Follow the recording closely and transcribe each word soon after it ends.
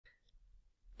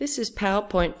This is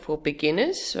PowerPoint for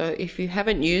beginners, so if you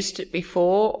haven't used it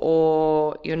before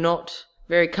or you're not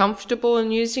very comfortable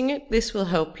in using it, this will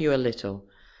help you a little.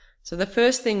 So the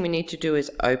first thing we need to do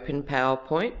is open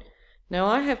PowerPoint. Now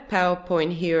I have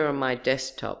PowerPoint here on my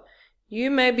desktop. You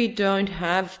maybe don't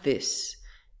have this.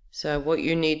 So what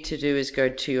you need to do is go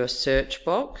to your search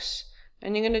box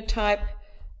and you're going to type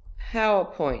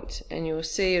PowerPoint and you'll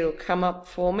see it'll come up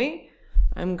for me.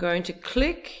 I'm going to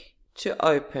click to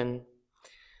open.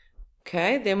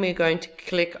 Okay, then we're going to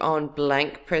click on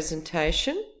blank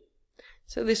presentation.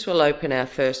 So this will open our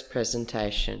first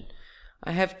presentation.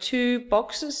 I have two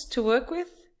boxes to work with.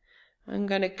 I'm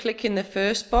going to click in the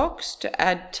first box to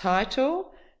add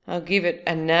title. I'll give it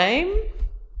a name.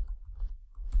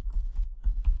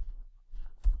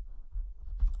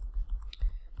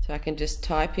 So I can just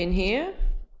type in here.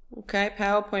 Okay,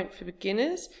 PowerPoint for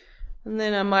beginners. And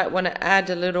then I might want to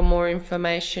add a little more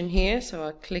information here. So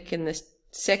I'll click in this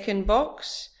second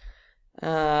box,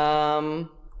 how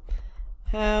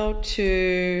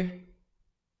to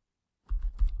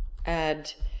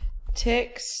add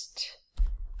text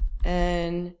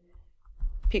and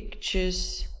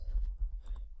pictures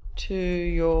to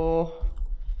your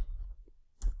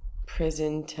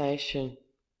presentation.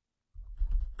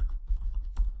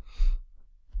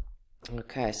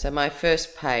 Okay, so my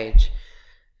first page.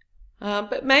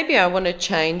 But maybe I want to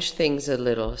change things a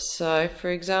little. So for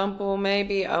example,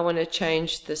 maybe I want to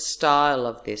change the style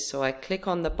of this. So I click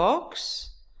on the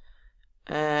box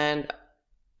and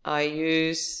I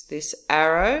use this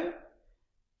arrow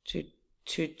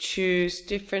to choose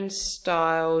different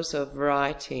styles of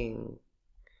writing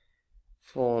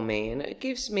for me. And it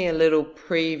gives me a little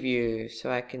preview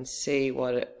so I can see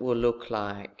what it will look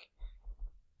like.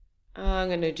 I'm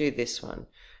going to do this one.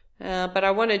 But I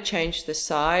want to change the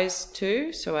size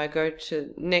too, so I go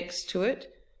to next to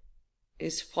it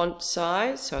is font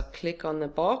size, so I click on the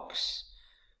box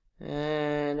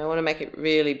and I want to make it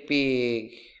really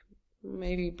big,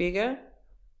 maybe bigger.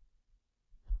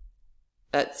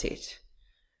 That's it.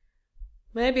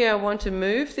 Maybe I want to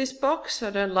move this box,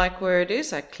 I don't like where it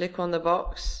is. I click on the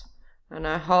box and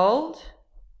I hold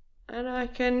and I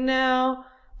can now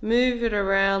move it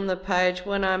around the page.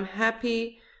 When I'm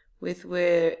happy with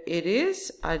where it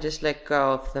is, I just let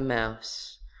go of the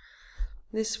mouse.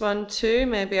 This one too,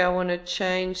 maybe I want to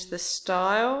change the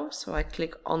style, so I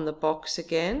click on the box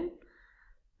again.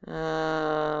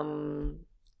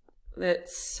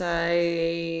 Let's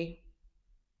say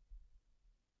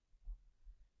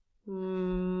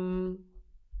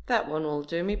that one will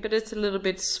do me, but it's a little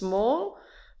bit small,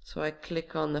 so I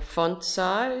click on the font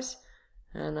size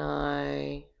and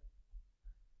I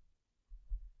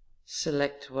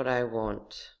select what I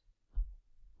want.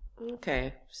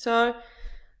 Okay, so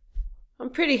I'm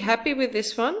pretty happy with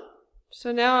this one.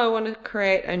 So now I want to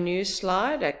create a new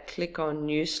slide. I click on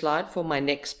new slide for my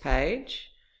next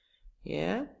page.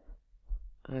 Yeah.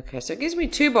 Okay, so it gives me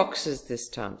two boxes this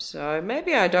time. So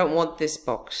maybe I don't want this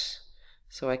box.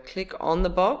 So I click on the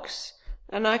box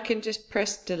and I can just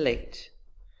press delete.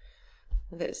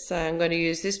 Let's say I'm going to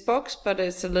use this box, but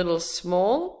it's a little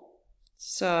small.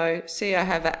 So see, I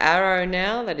have an arrow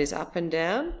now that is up and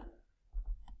down.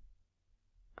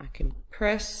 I can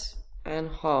press and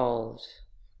hold.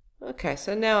 Okay,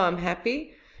 so now I'm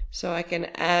happy. So I can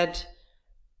add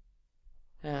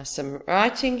some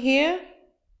writing here.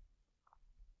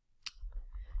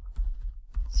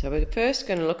 So we're first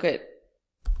going to look at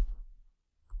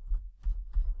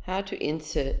how to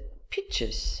insert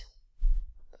pictures.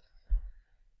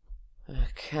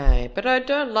 Okay, but I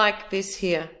don't like this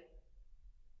here.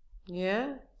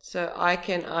 Yeah, so I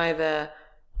can either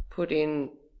put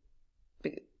in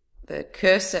the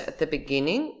cursor at the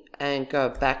beginning and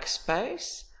go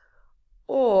backspace,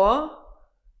 or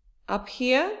up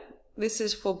here, this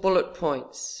is for bullet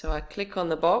points. So I click on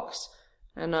the box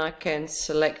and I can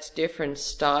select different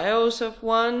styles of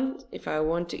one if I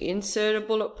want to insert a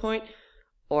bullet point,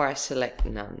 or I select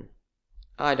none.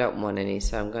 I don't want any,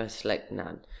 so I'm going to select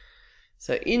none.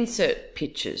 So insert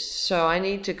pictures. So I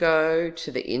need to go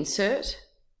to the insert.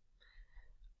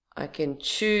 I can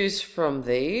choose from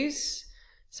these.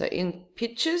 So in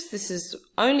pictures, this is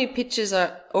only pictures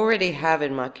I already have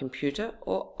in my computer,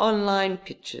 or online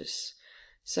pictures.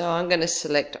 So I'm going to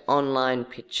select online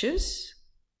pictures.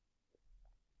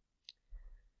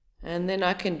 And then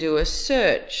I can do a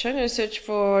search. I'm going to search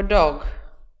for a dog.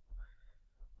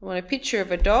 I want a picture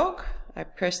of a dog. I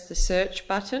press the search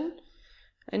button.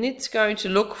 And it's going to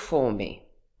look for me.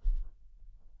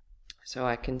 So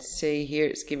I can see here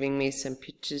it's giving me some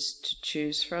pictures to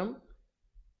choose from.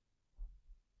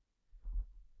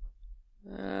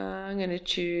 I'm going to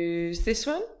choose this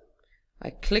one. I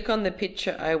click on the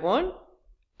picture I want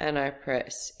and I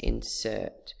press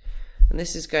insert. And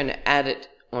this is going to add it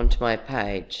onto my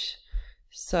page.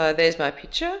 So there's my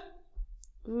picture.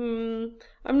 I'm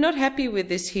not happy with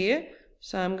this here,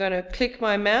 so I'm going to click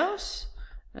my mouse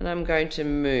and I'm going to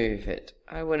move it.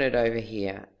 I want it over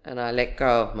here and I let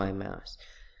go of my mouse.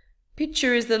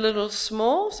 Picture is a little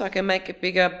small, so I can make it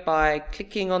bigger by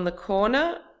clicking on the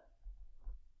corner,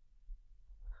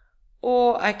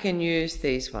 or I can use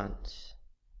these ones.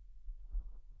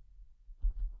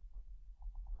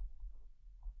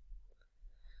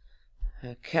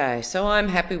 Okay, so I'm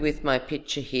happy with my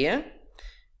picture here.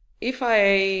 If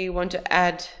I want to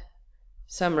add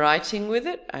some writing with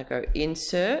it, I go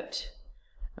insert,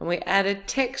 and we add a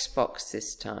text box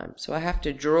this time. So I have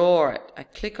to draw it. I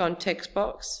click on text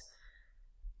box,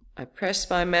 I press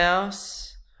my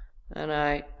mouse, and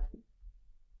I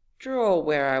draw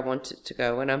where I want it to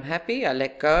go. When I'm happy, I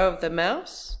let go of the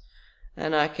mouse,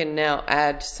 and I can now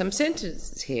add some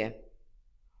sentences here.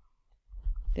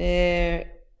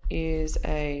 There is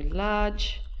a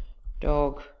large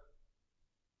dog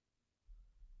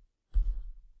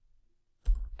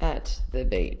at the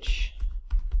beach.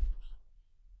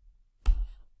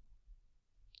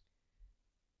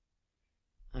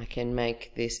 I can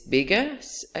make this bigger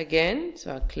again,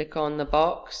 so I click on the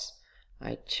box,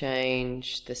 I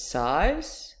change the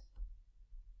size.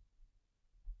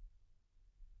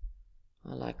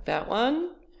 I like that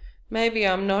one. Maybe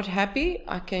I'm not happy,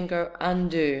 I can go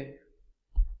undo.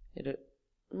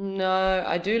 No,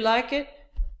 I do like it,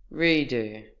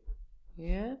 redo.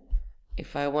 Yeah.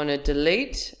 If I want to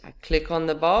delete, I click on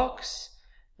the box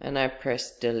and I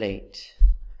press delete.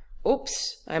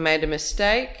 Oops, I made a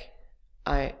mistake.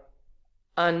 I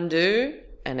undo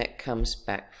and it comes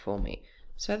back for me.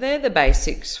 So they're the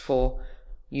basics for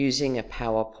using a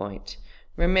PowerPoint.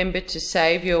 Remember to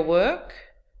save your work.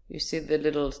 You see the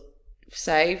little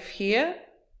save here.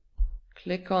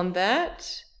 Click on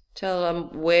that. Tell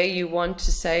them where you want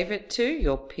to save it to,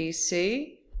 your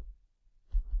PC.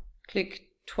 Click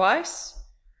twice.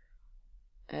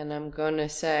 And I'm going to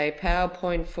say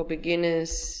PowerPoint for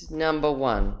Beginners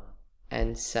 #1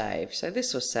 and save. So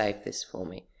this will save this for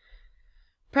me.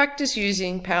 Practice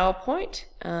using PowerPoint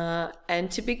and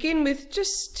to begin with,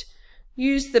 just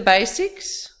use the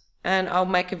basics and I'll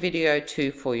make a video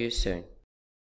too for you soon.